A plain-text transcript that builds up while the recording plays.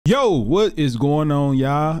Yo, what is going on,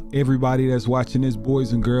 y'all? Everybody that's watching this,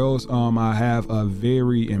 boys and girls, I have a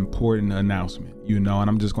very important announcement, and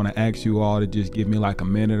I'm just gonna ask you all to just give me like a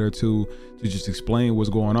minute or two to just explain what's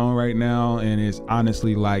going on right now. And it's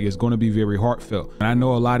honestly like, it's gonna be very heartfelt. And I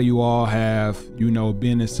know a lot of you all have,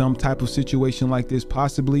 been in some type of situation like this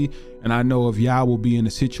possibly. And I know if y'all will be in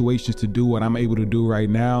the situations to do what I'm able to do right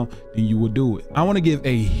now, then you will do it. I wanna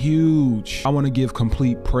give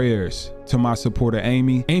complete prayers to my supporter,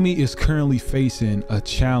 Amy. Amy is currently facing a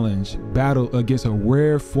challenge battle against a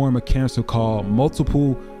rare form of cancer called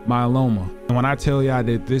multiple myeloma. And when I tell y'all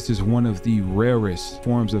that this is one of the rarest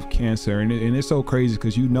forms of cancer, and it's so crazy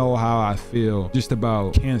because you know how I feel just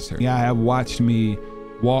about cancer. Y'all have watched me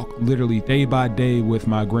walk literally day by day with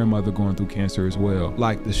my grandmother going through cancer as well.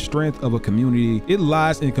 Like, the strength of a community, it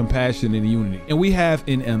lies in compassion and unity. And we have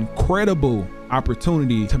an incredible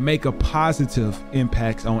opportunity to make a positive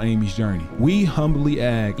impact on Amy's journey. We humbly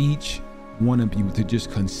ask each one of you to just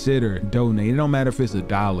consider donating. It don't matter if it's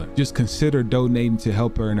 $1, just consider donating to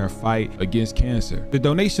help her in her fight against cancer. The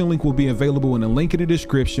donation link will be available in the link in the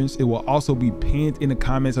descriptions. It will also be pinned in the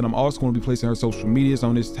comments, and I'm also going to be placing her social medias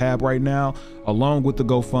on this tab right now, along with the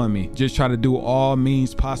GoFundMe. Just try to do all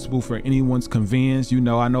means possible for anyone's convenience.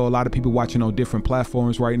 I know a lot of people watching on different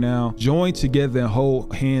platforms right now. Join together and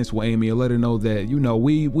hold hands with Amy and let her know that,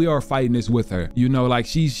 we are fighting this with her. Like,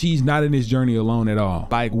 she's not in this journey alone at all.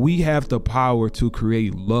 Like, we have the power to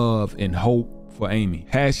create love and hope for Amy.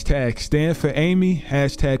 Hashtag stand for Amy,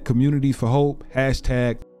 hashtag community for hope,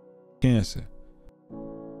 hashtag cancer.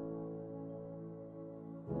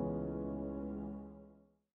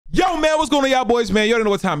 Yo, man, what's going on, y'all boys, man? You already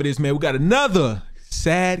know what time it is, man. We got another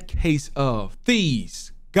sad case of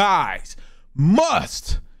these guys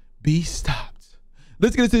must be stopped.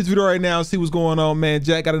 Let's get into this video right now and see what's going on, man.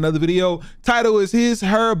 Jack got another video. Title is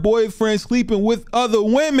her boyfriend sleeping with other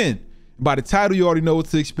women. By the title, you already know what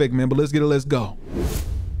to expect, man, but let's get it, let's go.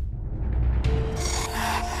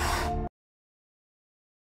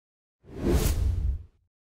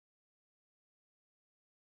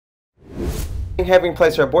 Having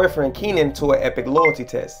placed her boyfriend Keenan to an epic loyalty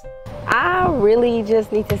test. I really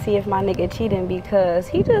just need to see if my nigga cheating, because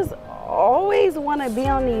he just always want to be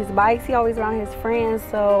on these bikes. He always around his friends,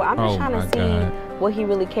 so I'm just trying to see what he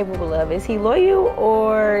really capable of. Is he loyal,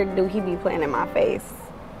 or do he be playing in my face?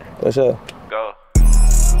 What's up? Go.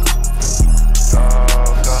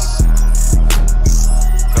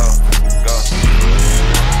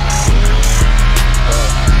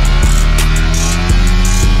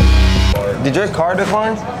 Did your car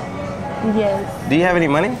decline? Yes. Do you have any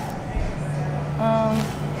money?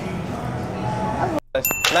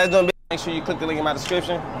 Nice doing business. Make sure you click the link in my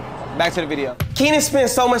description. Back to the video. Keenan spent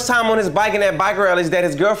so much time on his bike and at bike rallies that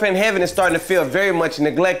his girlfriend Heaven is starting to feel very much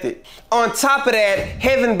neglected. On top of that,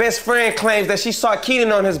 Heaven's best friend claims that she saw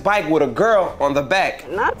Keenan on his bike with a girl on the back.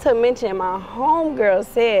 Not to mention, my homegirl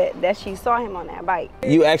said that she saw him on that bike.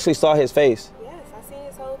 You actually saw his face? Yes, I seen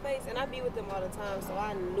his whole face, and I be with him all the time, so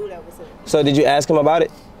I knew that was him. So did you ask him about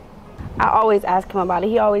it? I always ask him about it.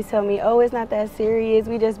 He always tell me, oh, it's not that serious.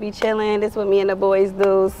 We just be chilling. This is what me and the boys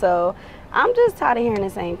do. So I'm just tired of hearing the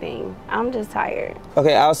same thing. I'm just tired.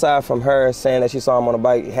 Okay, outside from her saying that she saw him on a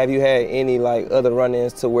bike, have you had any other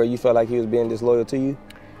run-ins to where you felt like he was being disloyal to you?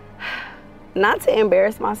 Not to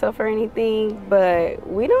embarrass myself or anything, but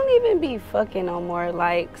we don't even be fucking no more.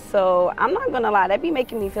 So I'm not gonna lie, that be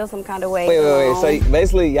making me feel some kind of way. Wait. So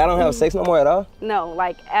basically, y'all don't have sex no more at all? No,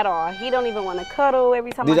 at all. He don't even want to cuddle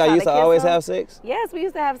every time. Did y'all used to always have sex? Yes, we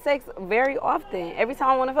used to have sex very often. Every time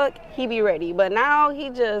I want to fuck, he be ready. But now he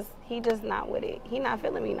just not with it. He not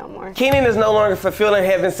feeling me no more. Keenan is no longer fulfilling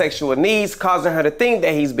Heaven's sexual needs, causing her to think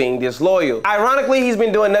that he's being disloyal. Ironically, he's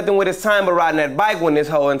been doing nothing with his time but riding that bike when this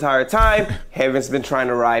whole entire time, Heaven's been trying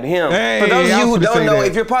to ride him. Hey, for those of you who don't know, that,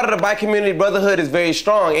 if you're part of the bike community, brotherhood is very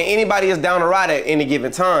strong, and anybody is down to ride at any given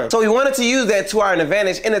time. So we wanted to use that to our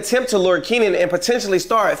advantage in an attempt to lure Keenan and potentially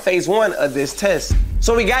start phase 1 of this test.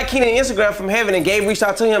 So we got Keenan Instagram from Heaven, and Gabe reached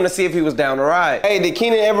out to him to see if he was down to ride. Hey, did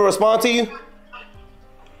Keenan ever respond to you?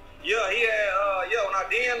 Yeah, he had, when I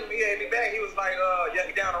DM'd him, he had me back. He was like, yeah,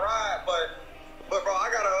 he down to ride, but bro, I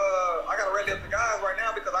gotta ready up the guys right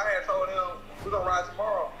now because I had told him we're gonna ride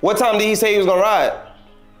tomorrow. What time did he say he was gonna ride?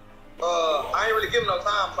 I ain't really give him no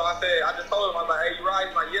time, so I just told him, I was like, hey, you ride?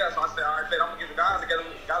 He's like, yeah. So I said, all right, I'm gonna get the guys together.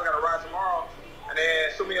 You guys gotta ride tomorrow, and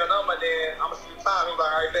then shoot me your number, then I'm gonna see the time. He was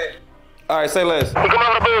like, all right, bet. All right, say less. He come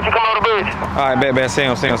over the bridge. All right, bet. See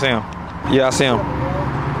him. Yeah, I see him.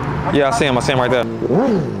 I see him right there.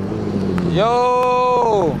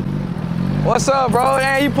 Yo, what's up, bro?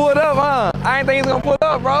 Damn, you pulled up, huh? I ain't think he was gonna pull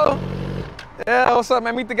up, bro. Yeah, what's up,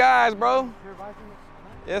 man? Meet the guys, bro.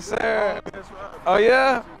 Yes, sir. Oh,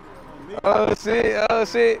 yeah? Oh, shit. Oh,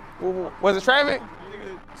 shit. Was it traffic?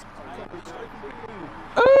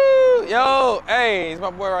 Ooh, yo, hey, it's my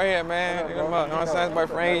boy right here, man. You know what I'm saying?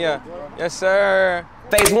 Boyfriend, yeah. Yes, sir.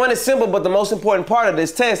 Phase 1 is simple, but the most important part of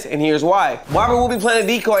this test, and here's why. Barbara will be playing a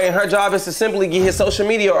decoy, and her job is to simply get his social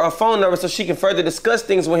media or a phone number so she can further discuss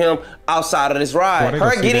things with him outside of this ride.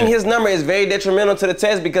 Her getting his number is very detrimental to the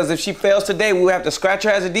test because if she fails today, we will have to scratch her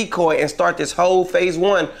as a decoy and start this whole Phase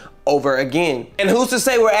 1 over again. And who's to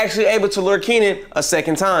say we're actually able to lure Keenan a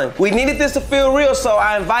second time? We needed this to feel real, so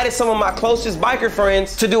I invited some of my closest biker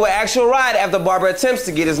friends to do an actual ride after Barbara attempts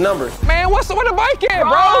to get his number. Man, where the bike at,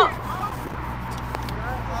 bro?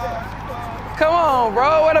 Come on,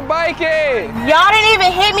 bro, where the bike at? Y'all didn't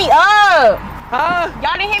even hit me up. Huh?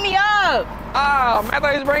 Y'all didn't hit me up. Oh, man, I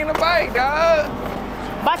thought he was bringing the bike, dog.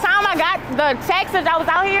 By the time I got the text that I was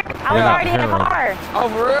out here, I was already in the car. Oh,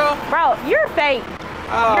 for real? Bro, you're fake.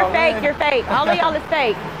 Oh, you're fake, man. you're fake. All of y'all is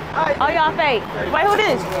fake. All y'all fake. Wait, who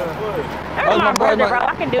this? That's my brother, bro.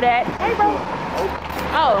 I can do that. Hey, bro.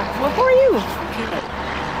 Oh, well, who are you?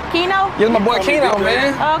 Keno? Yes, my boy Keno,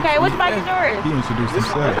 man. Okay, which bike is yours? He introduced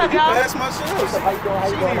himself. What's up, y'all? That's my shit.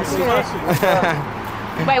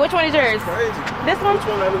 Wait, which one is yours? Crazy. This one? Which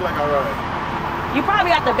one that look like I ride? You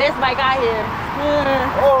probably got the best bike out here.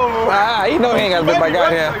 Oh. Ah, you know he ain't got a big bike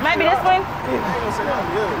out here. Maybe this one?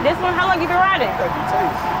 This one? How long you been riding?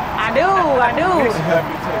 I do.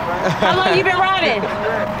 How long you been riding?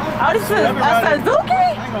 Oh, this is a Suzuki?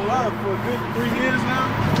 I ain't gonna lie, for a good 3 years now.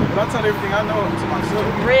 But I tell everything I know to myself.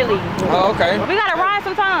 Really? Oh, okay. We gotta ride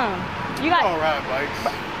sometime. You got. I don't ride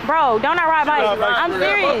bikes. Bro, don't I ride bikes? I'm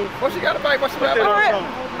serious. What she got a bike? What she got a bike?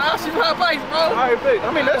 Nah, she ride bikes, bro. Alright, I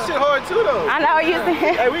mean, that shit hard too, though. I know you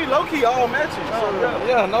said. Hey, we low-key all matching. So,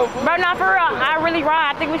 Yeah, no. Bro, not for real. I really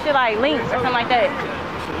ride. I think we should like link or something like that.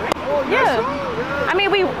 Yeah. I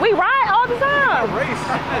mean, we ride all the time. Race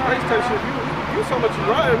type shit. You so much you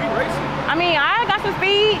ride, we racing. I mean, I got some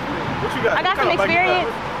speed. What you got? I got some experience.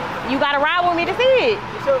 You gotta ride with me to see it.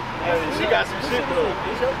 She got some shit, though.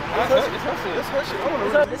 It's her shit. I wanna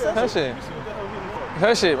read Her shit.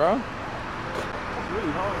 Her shit, bro.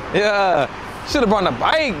 Yeah. Should have brought the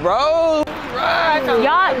bike, bro. Right.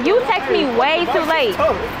 Y'all, you text me way too late.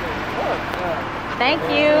 Thank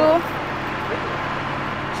you.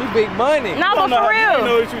 She big money. No, but for I real. don't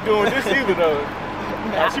know what you doing this either, though.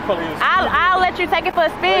 She probably is. I'll let you take it for a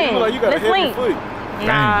spin. Like you got a Let's heavy link. foot.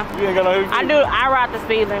 Nah. You ain't got no heavy foot. I ride the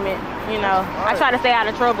speed limit, you know. I try to stay out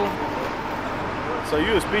of trouble. So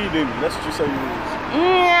you a speed demon. That's what you say you is.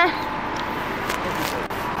 Yeah.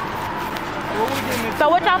 So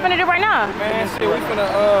what y'all finna do right now? Man, shit, we finna,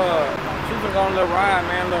 she finna go on a little ride,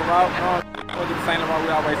 man, a little route. We'll do the same route we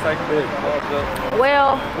always take.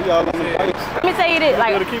 Well, We all on the bikes. let me tell you this,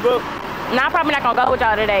 like, You gotta keep up. nah, I'm probably not gonna go with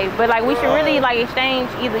y'all today, but like we should really like exchange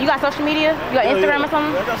either. You got social media? You got Instagram or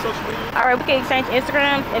something? Yeah, I got social media. All right, we can exchange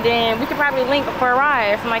Instagram and then we could probably link for a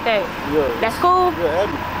ride or something like that. Yeah. That's cool? Yeah,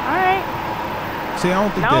 Abby. All right. See, I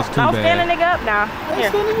don't think that's too Don't stand a bad. nigga up now.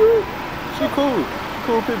 Here. She cool.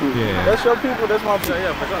 Cool people. Yeah. That's your people, that's my people.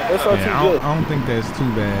 Yeah, for sure. That's our Yeah, I don't think that's too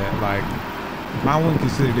bad. Like, I wouldn't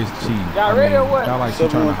consider this cheap. Y'all ready or what? Not like she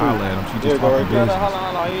trying to holler at him. She just talking business. Hold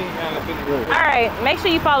on, he ain't got no business. All right, make sure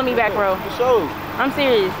you follow me back, bro. For sure. I'm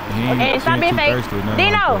serious. And stop being fake.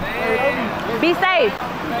 Dino, be safe.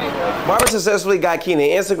 Barbara successfully got Keenan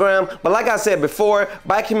Instagram, but like I said before,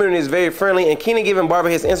 bike community is very friendly and Keenan giving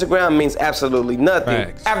Barbara his Instagram means absolutely nothing.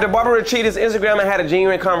 Facts. After Barbara retrieved his Instagram and had a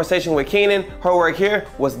genuine conversation with Keenan, her work here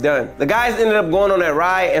was done. The guys ended up going on that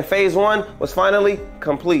ride and phase 1 was finally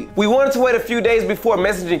complete. We wanted to wait a few days before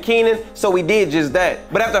messaging Keenan, so we did just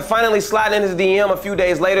that. But after finally sliding in his DM a few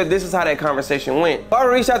days later, this is how that conversation went.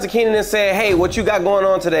 Barbara reached out to Keenan and said, hey, what you got going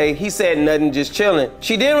on today? He said, nothing, just chilling.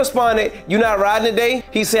 She then responded, you not riding today?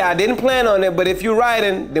 He said, I didn't plan on it, but if you're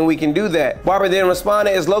riding, then we can do that. Barbara then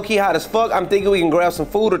responded, it's low-key hot as fuck. I'm thinking we can grab some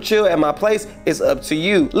food or chill at my place. It's up to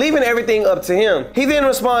you. Leaving everything up to him. He then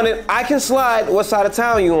responded, I can slide. What side of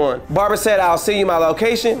town you on? Barbara said, I'll send you my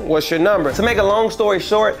location. What's your number? To make a long story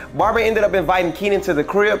short, Barbara ended up inviting Keenan to the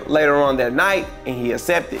crib later on that night, and he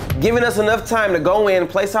accepted, giving us enough time to go in and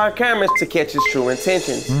place our cameras to catch his true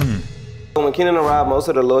intentions. When Keenan arrived, most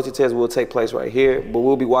of the loyalty tests will take place right here, but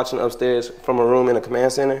we'll be watching upstairs from a room in the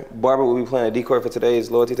command center. Barbara will be playing a decoy for today's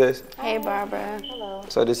loyalty test. Hey, Barbara. Hello.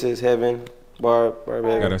 So this is Heaven,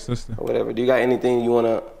 Barbara. Got a sister. Or whatever. Do you got anything you want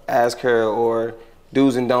to ask her or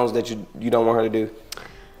do's and don'ts that you don't want her to do?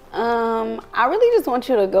 I really just want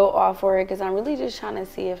you to go off for it because I'm really just trying to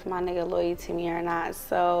see if my nigga loyal to me or not.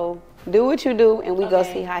 So do what you do and we go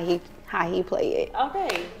see how how he play it.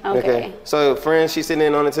 Okay. So, friends, she's sitting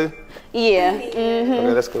in on it too? Yeah. Mm-hmm.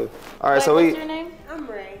 Okay, that's cool. All right, so what's your name? I'm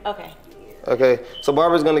Ray. Okay. Okay, so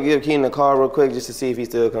Barbara's gonna give Keenan a call real quick just to see if he's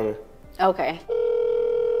still coming. Okay.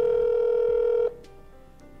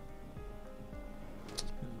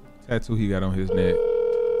 Tattoo he got on his neck.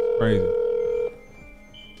 Crazy.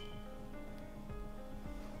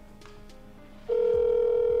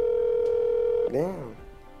 Damn.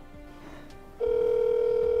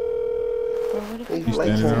 You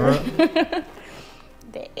standing around?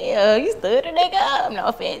 Damn, you stood a nigga up. No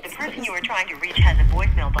offense. The person you are trying to reach has a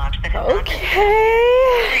voicemail box that has not been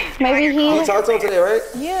Okay. Maybe he. You talked to him today, right?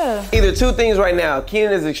 Yeah. Either two things right now.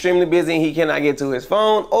 Keenan is extremely busy and he cannot get to his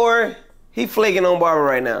phone, or he flaking on Barbara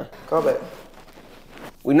right now. Call back.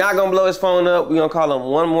 We're not gonna blow his phone up. We're gonna call him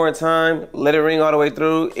one more time, let it ring all the way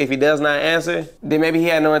through. If he does not answer, then maybe he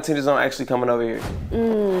had no intentions on actually coming over here.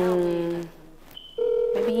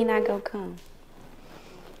 Maybe he not gonna come.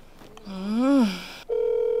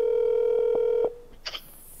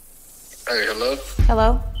 Hey, hello?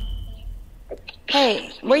 Hello?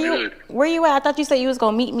 Hey, where you at? I thought you said you was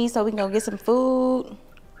gonna meet me so we can go get some food.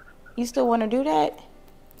 You still wanna do that?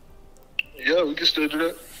 Yeah, we can still do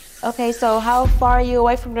that. Okay, so how far are you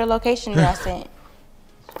away from the location that I sent?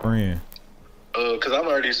 Friend. Cause I'm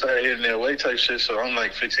already started hitting that way type shit, so I'm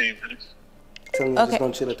like 15 minutes. Tell me just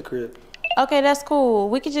gonna chill at the crib. Okay, that's cool.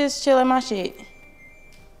 We could just chill in my shit.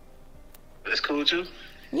 That's cool with you?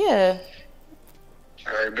 Yeah.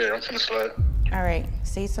 Alright, bet. I'm finna slide. All right.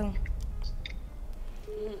 See you soon.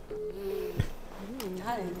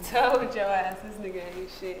 I done told your ass this nigga ain't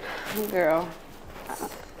shit. Girl,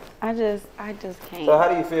 I just can't. So how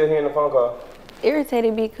do you feel hearing the phone call?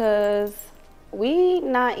 Irritated because we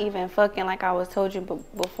not even fucking like I was told you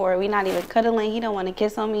before. We not even cuddling. He don't want to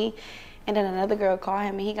kiss on me. And then another girl called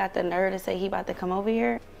him and he got the nerve to say he about to come over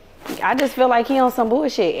here. I just feel like he on some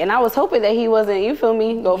bullshit. And I was hoping that he wasn't, you feel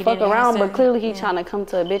me, go fuck around. But clearly he trying to come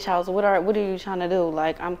to a bitch house. What are you trying to do?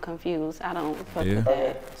 Like, I'm confused. I don't fucking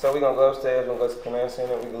Okay, so we're gonna go upstairs, we're gonna go to the command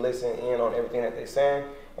center, we can listen in on everything that they're saying,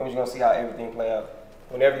 and we're just gonna see how everything play out.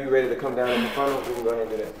 Whenever you're ready to come down in the funnel, we can go ahead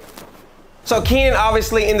and do that. So Keenan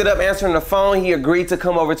obviously ended up answering the phone. He agreed to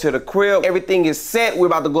come over to the crib. Everything is set. We're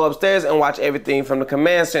about to go upstairs and watch everything from the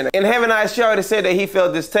command center. And Heaven Eyes, she already said that he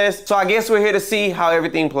failed this test. So I guess we're here to see how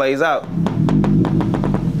everything plays out.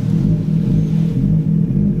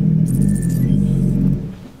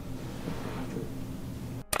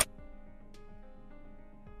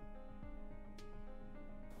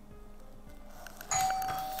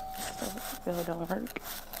 Still don't hurt.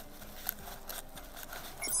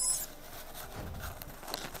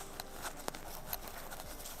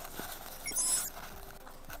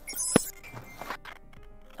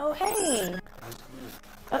 Oh, hey.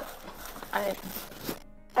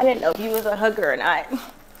 I didn't know if you was a hugger or not.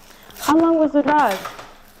 How long was the drive?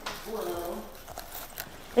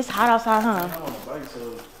 It's hot outside, huh? I'm on a bike,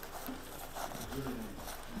 so...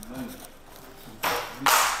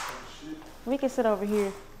 We can sit over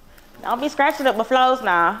here. Don't be scratching up my flows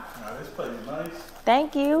now. Nah, this place is nice.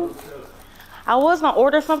 Thank you. I was gonna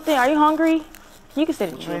order something. Are you hungry? You can sit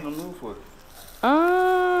in the chair. What you in the mood for?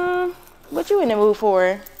 What you in the mood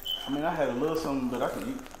for? I mean, I had a little something, but I can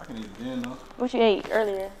eat it then, though. What you ate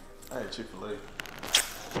earlier? I had Chick-fil-A.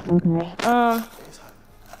 Okay. It's hot.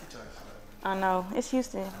 I know. It's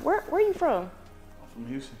Houston. Where are you from? I'm from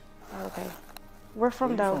Houston. Oh, okay. Where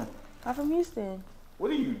from Where you though? from? I'm from Houston. What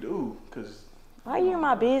do you do? Cause Why you in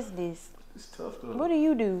my business? it's tough though. What do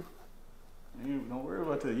you do? Don't worry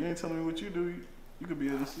about that. You ain't telling me what you do. You could be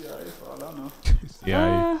in the CIA for all I know.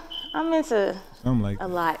 CIA. I'm into Something like a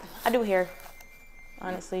lot. I do hair.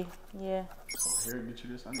 Honestly, yeah. Oh, hair get you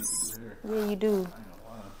this? I need to do hair. Yeah, you do. I ain't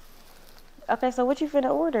gonna lie. Okay, so what you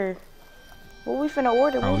finna order? What we finna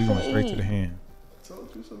order? Oh, What we we going finna straight eat? to the hand. So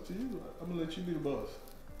it's up to you. I'm gonna let you be the boss.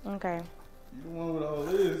 Okay. You the one with all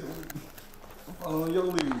this. I'm following your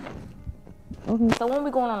lead. Okay. So when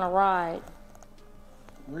we going on a ride?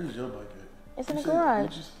 Where's your bike at? It's in the You said-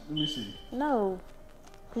 garage. Let me see. No,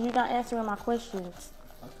 because you're not answering my questions.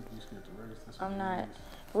 I think you scared to race. That's what I'm it not. is.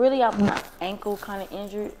 Really, my ankle kind of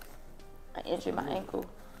injured. I injured my ankle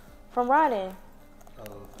from riding.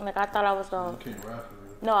 Oh, Like I thought I was you going. can't ride for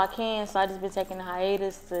real. No, I can. So I just been taking a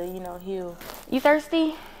hiatus to, heal. You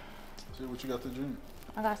thirsty? See what you got to drink.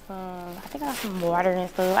 I think I got some water and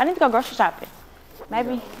stuff. I need to go grocery shopping.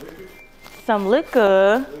 Maybe some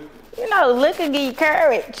liquor. Liquor give you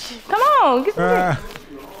courage. Come on, get some drink.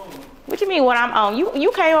 What you mean what I'm on?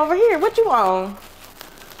 You came over here. What you on?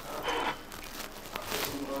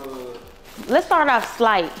 Let's start off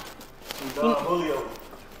slight.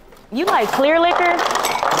 You like clear liquor?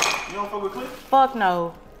 You don't fuck with Clear? Fuck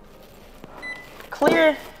no.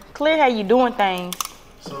 Clear how you doing things.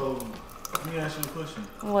 So, let me ask you a question.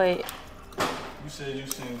 What? You said you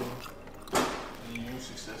single and you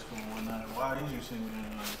successful and whatnot. Why is you single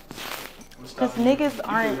then? Like, Cause niggas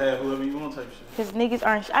aren't. You can have whoever you want type shit. Cause niggas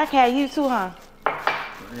aren't. I can have you too, huh? I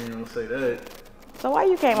ain't gonna say that. So why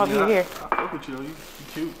you came over here? I fuck with you though. You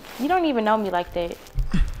cute. You don't even know me like that.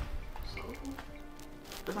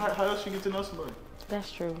 So, how else you get to know somebody? That's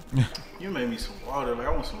true. You made me some water. Like,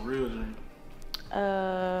 I want some real drink.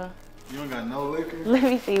 You ain't got no liquor? Let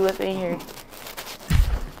me see what's in here.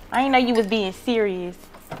 I didn't know you was being serious.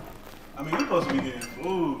 I mean, you supposed to be getting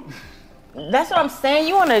food. That's what I'm saying.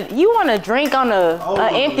 You wanna drink on a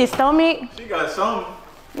empty stomach? She got some.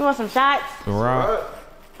 You want some shots? Ciroc.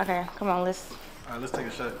 Okay, come on, let's take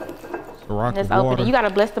a shot. Ciroc let's with open water. it. You gotta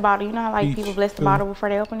bless the bottle. You know how like Peach, people bless the too. bottle before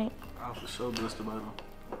they open it? I'll for sure bless the bottle.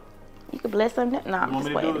 You could bless them. Nah, You I'm want just me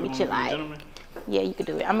to playing. do it? Be You chill want me to be a out. gentleman? Yeah, you could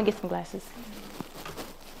do it. I'm gonna get some glasses.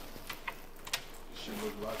 She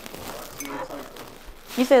look lock seal tight.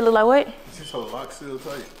 You said it look like what? She's so lock seal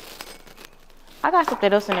tight. I got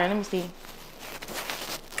something else in there. Let me see.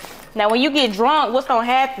 Now, when you get drunk, what's gonna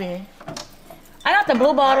happen? I got the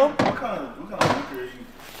blue bottle. What kind of liquor are you?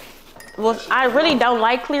 Well, I really don't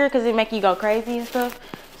like clear because it make you go crazy and stuff.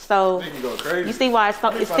 So Make you go crazy. you see why it's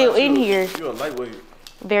still in here. You're a lightweight.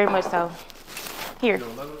 Very much so. Here, You're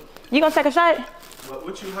a lightweight? you gonna take a shot? But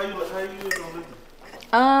what you, how you gonna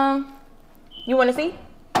live? You wanna see?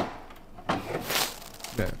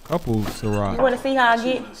 Yeah, a couple Ciroc. You wanna see how I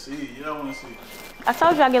get? I see. Yeah, I want to see. I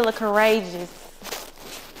told you I get a little courageous.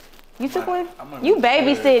 You took one? might You be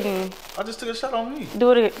babysitting. I just took a shot on me.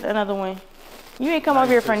 Do it another one. You ain't come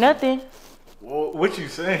over here for nothing. Well, what you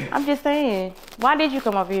saying? I'm just saying. Why did you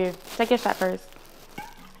come over here? Take your shot first.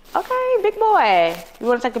 Okay, big boy. You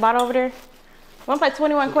wanna take the bottle over there? Wanna play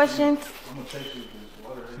 21 questions? I'm gonna take you this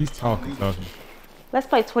water. He's talking. Let's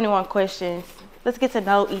play 21 questions. Let's get to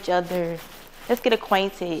know each other. Let's get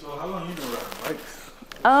acquainted. So how long you been riding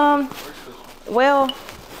bikes? Well,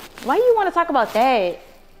 why you want to talk about that?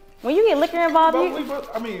 When you get liquor involved,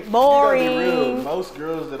 I mean, boring. You gotta be real. Most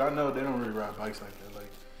girls that I know, they don't really ride bikes like that.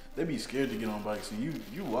 Like, they be scared to get on bikes, and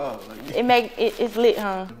you wild. Like, it's lit,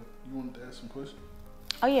 huh? You wanted to ask some questions?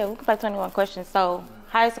 Oh yeah, we can play 21 questions. So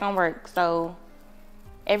how it's gonna work? So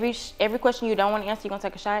every question you don't want to answer, you gonna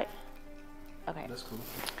take a shot. Okay. That's cool.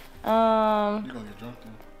 You gonna get drunk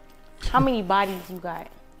then? How many bodies you got?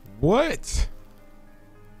 What?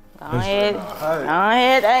 Go ahead.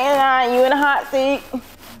 You in the hot seat.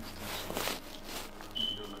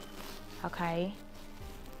 Okay.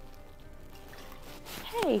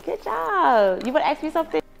 Hey, good job. You wanna ask me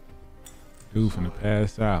something? Dude finna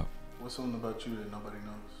pass out. What's something about you that nobody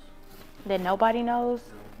knows? That nobody knows?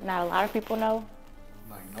 Not a lot of people know?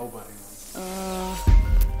 Like nobody knows.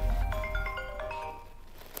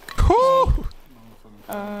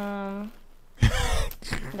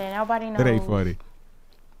 That nobody knows. That ain't funny.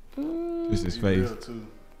 Just his face.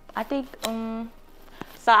 I think, so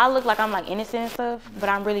I look like I'm like innocent and stuff, but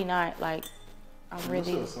I'm really not. Like, I'm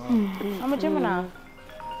really, I'm a Gemini.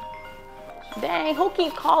 Dang, who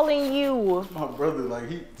keep calling you? My brother, like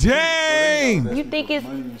Dang! You think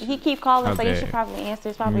he keep calling, so you should probably answer.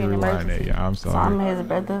 It's probably an emergency. Yeah, I'm sorry. So I'm his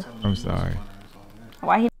brother. I'm sorry.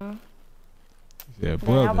 Why he? Yeah, That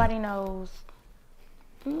brother. nobody knows.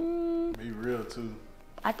 Be real too.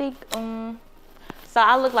 I think, so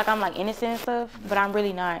I look like I'm like innocent and stuff, but I'm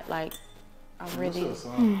really not. Like, I'm really,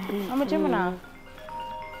 I'm a Gemini.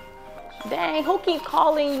 Dang, who keep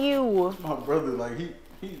calling you? My brother, like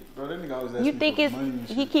bro, that nigga always asking You think me for money and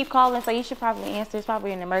he shit. keep calling, so you should probably answer. It's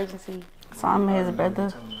probably an emergency. So I'm his brother.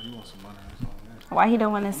 Why he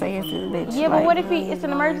don't want to say it's his bitch? Yeah, but what if it's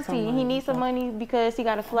an emergency? He needs some money because he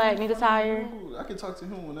got a flat, need a tire. I can talk to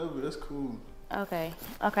him whenever. That's cool. Okay,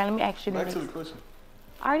 let me ask you Back this. to the question.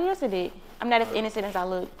 I already answered it. I'm not as innocent as I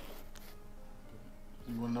look.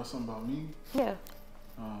 You want to know something about me? Yeah.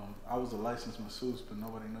 I was a licensed masseuse, but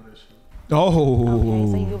nobody know that shit. Oh.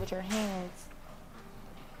 Okay, so you good with your hands.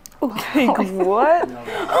 What?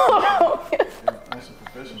 That's a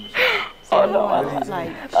professional shit. So you want,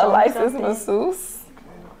 like, A licensed masseuse?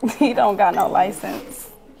 He don't got no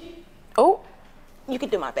license. Oh, you can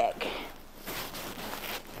do my back.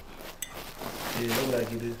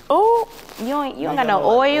 Oh, you don't got no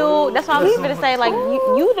oil. That's why I was gonna say, like,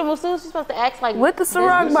 you the masseuse, you supposed to act like with the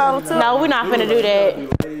Ciroc bottle too. No, we're not finna do that.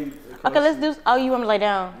 Okay, let's do. Oh, you want me to lay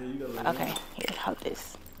down? Okay, here, hold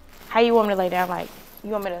this. How you want me to lay down? Like, you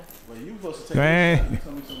want me to? Dang.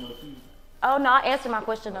 Oh no, I answered my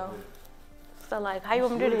question though. So like, how you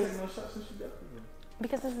want me to do this?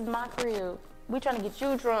 Because this is my crib. We trying to get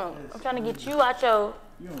you drunk. I'm trying to get you out your.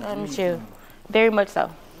 Let me chill. Very much so.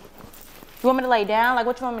 You want me to lay down? Like,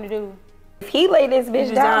 what you want me to do? If he lay this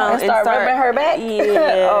bitch down and start rubbing her back,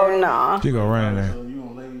 yeah. oh no. She go right in there. So you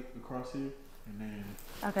gonna lay across here, and then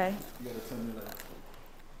okay. You gotta tell me that.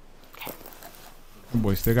 Okay.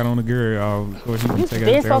 Boy, still got on the gear. You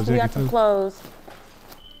been supposed to be out some clothes.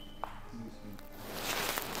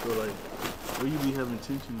 So like, where you be having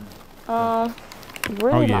tension?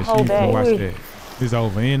 Really my whole bag. Watch that. It's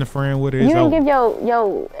over. Ain't a friend with her. You It's didn't over. give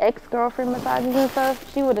your ex-girlfriend massages and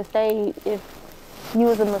stuff? She would have stayed if you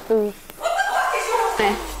was a masseuse.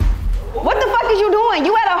 What the fuck is you doing?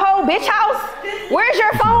 You at a whole bitch house? Where's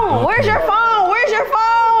your phone? Where's your phone? Where's your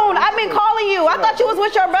phone? I've been calling you. I thought you was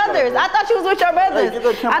with your brothers. I thought you was with your brothers.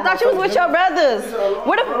 I thought you was with your brothers.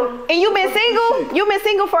 And you been single? You been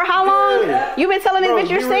single for how long? You been telling this bitch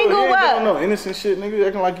you're single? What? No innocent shit, nigga.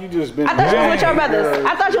 Acting like you just been. I thought you was with your brothers.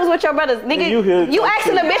 I thought you was with your brothers. Nigga, you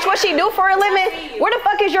asking a bitch what she do for a living? Where the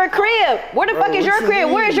fuck is your crib? Where the fuck is your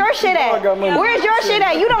crib? Where is your shit at? Where is your shit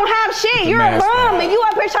at? You don't have shit. You're a bum and you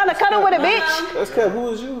up here trying to cuddle with a bitch. That's Kev. Who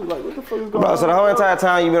is you? Like, what the fuck is going on? Bro, so the whole entire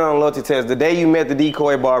time you been on a loyalty test, the day you met the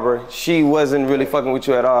decoy barber, she wasn't really fucking with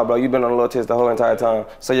you at all, bro. You been on a loyalty test the whole entire time.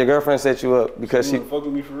 So your girlfriend set you up because she fuck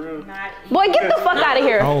with me for real? Boy, get the fuck out of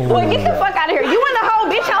here. Oh. Boy, get the fuck out of here. You in the whole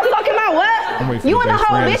bitch house talking about what? You in the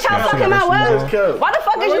whole bitch house talking about what? Why the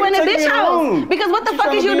fuck is you in the bitch house? Because what the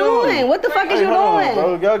fuck is you doing? What the fuck is you doing?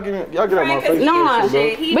 Bro, y'all get out my face. No,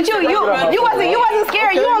 but you wasn't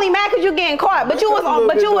scared. You only mad because you getting caught. But you was on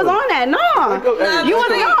that. No, you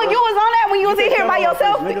wasn't on. You was on that when you was in here by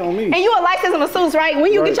yourself. And you a licensed masseuse, right?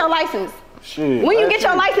 When you get your license. Shit. When you get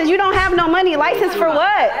your license, you don't have no money. License for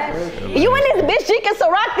what? You in this bitch drinking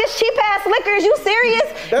Ciroc, this cheap ass liquor? Is you serious?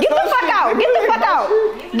 Get the fuck out. Get the fuck out.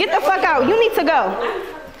 Get the fuck out. You need to go.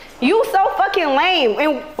 You so fucking lame.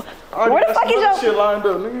 And where the fuck is your shit lined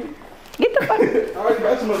up, nigga? Get the fuck. I already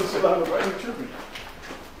got some other shit lined up. I ain't tripping.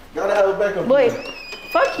 Gotta have a backup. Boy,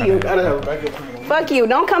 fuck you. Gotta have a backup plan. Fuck you.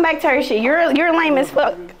 Don't come back to her shit. You're lame as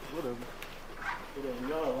fuck.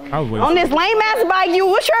 On this lame ass bike, you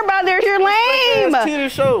with your brothers, you're lame.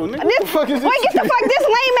 Show, nigga. What the fuck is this? Boy, get the fuck this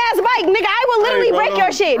lame ass bike, nigga. I will literally break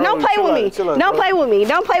your shit. Don't play with me. Don't play with me.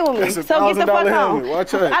 Don't play with me. So get the fuck on.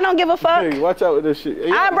 Watch out. I don't give a fuck. Hey, watch out with this shit.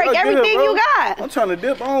 Hey, I'll break everything you got. I'm trying to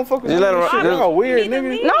dip. I don't fuck with you. Y'all weird,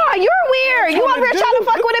 nigga. No, you're weird. You over here trying to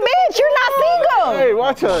fuck with a bitch. You're not single. Hey,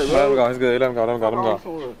 watch out. Let him go. It's good. Let him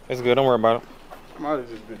go. It's good. Don't worry about it.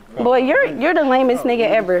 Boy, you're the lamest nigga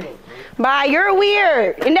ever. Bye, you're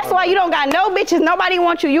weird. And that's why you don't got no bitches. Nobody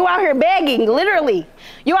wants you. You out here begging, literally.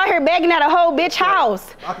 You out here begging at a whole bitch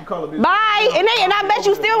house. I can call a bitch. Bye. And I bet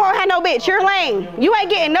you still won't have no bitch. You're lame. You ain't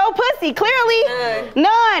getting no pussy, clearly.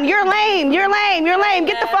 None. You're lame. You're lame. You're lame.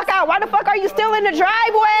 Get the fuck out. Why the fuck are you still in the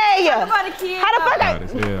driveway? How the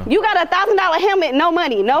fuck you got a $1,000 helmet, no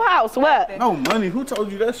money, no house, what? No money? Who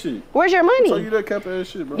told you that shit? Where's your money? Who told you that cap ass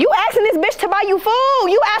shit, bro? You asking this bitch to buy you food.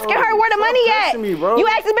 You asking her where the money at. You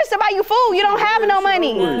asking this bitch to buy you food. You don't have no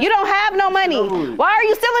money. You don't have no money. Why are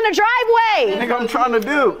you still in the driveway? Nigga, I'm trying to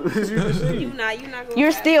dip.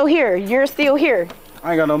 You're still here. You're still here.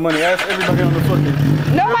 I ain't got no money. Ask everybody on the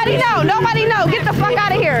fucking. Nobody know. Nobody know. Get the fuck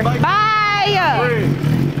out of here. Bye.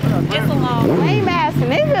 It's a long lame ass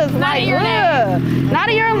niggas. Not your lane.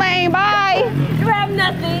 Not your lane. Bye. You have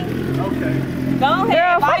nothing. Okay. Go ahead.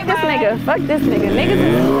 Girl, fuck this nigga. Fuck this nigga. Niggas.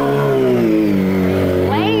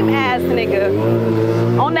 Lame ass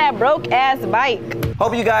nigga. On that broke ass bike.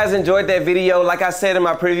 Hope you guys enjoyed that video. Like I said in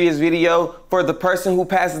my previous video, for the person who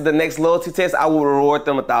passes the next loyalty test, I will reward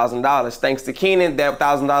them $1,000. Thanks to Keenan, that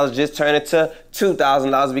 $1,000 just turned into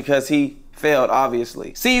 $2,000 because he failed,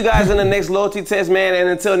 obviously. See you guys in the next loyalty test, man. And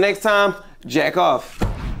until next time, jack off.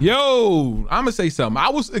 Yo, I'm gonna say something. I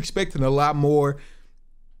was expecting a lot more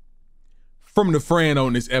from the friend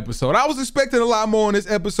on this episode. I was expecting a lot more on this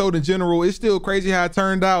episode in general. It's still crazy how it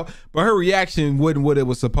turned out, but her reaction wasn't what it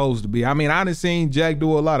was supposed to be. I mean, I done seen Jack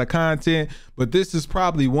do a lot of content, but this is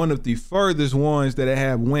probably one of the furthest ones that I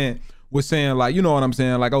have went with saying, like, you know what I'm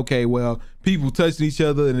saying? Like, okay, well, people touching each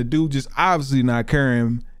other and the dude just obviously not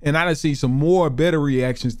caring. And I done see some more better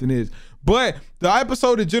reactions than this. But the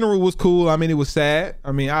episode in general was cool. I mean, it was sad.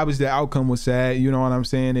 I mean, obviously the outcome was sad. You know what I'm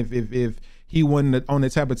saying? If he wasn't on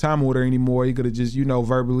that type of time with her anymore, he could have just,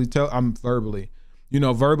 verbally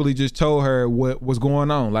just told her what was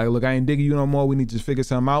going on. Like, look, I ain't digging you no more. We need to figure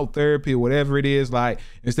something out, therapy or whatever it is. Like,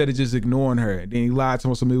 instead of just ignoring her. Then he lied to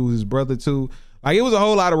him, it was his brother too. Like, it was a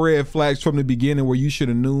whole lot of red flags from the beginning where you should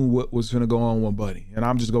have knew what was gonna go on with Buddy. And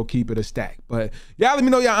I'm just gonna keep it a stack. But y'all let me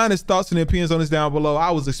know your honest thoughts and opinions on this down below. I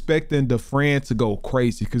was expecting the friend to go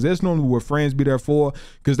crazy because that's normally what friends be there for,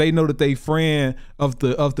 because they know that they friend of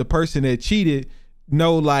the person that cheated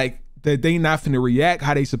know like that they not finna react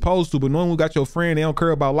how they supposed to. But normally we got your friend, they don't care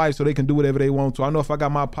about life, so they can do whatever they want to. I know if I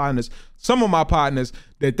got my partners, some of my partners,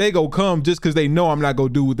 that they go come just because they know I'm not gonna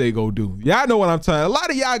do what they go do. Y'all know what I'm telling. A lot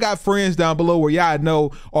of y'all got friends down below where y'all know,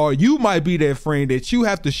 or you might be that friend that you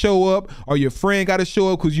have to show up, or your friend gotta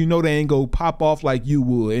show up because you know they ain't gonna pop off like you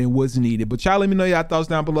would and what's needed. But y'all let me know y'all thoughts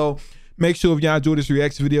down below. Make sure if y'all enjoyed this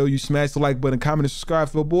reaction video, you smash the like button, comment, and subscribe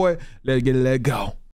for a boy. Let's get it, let go.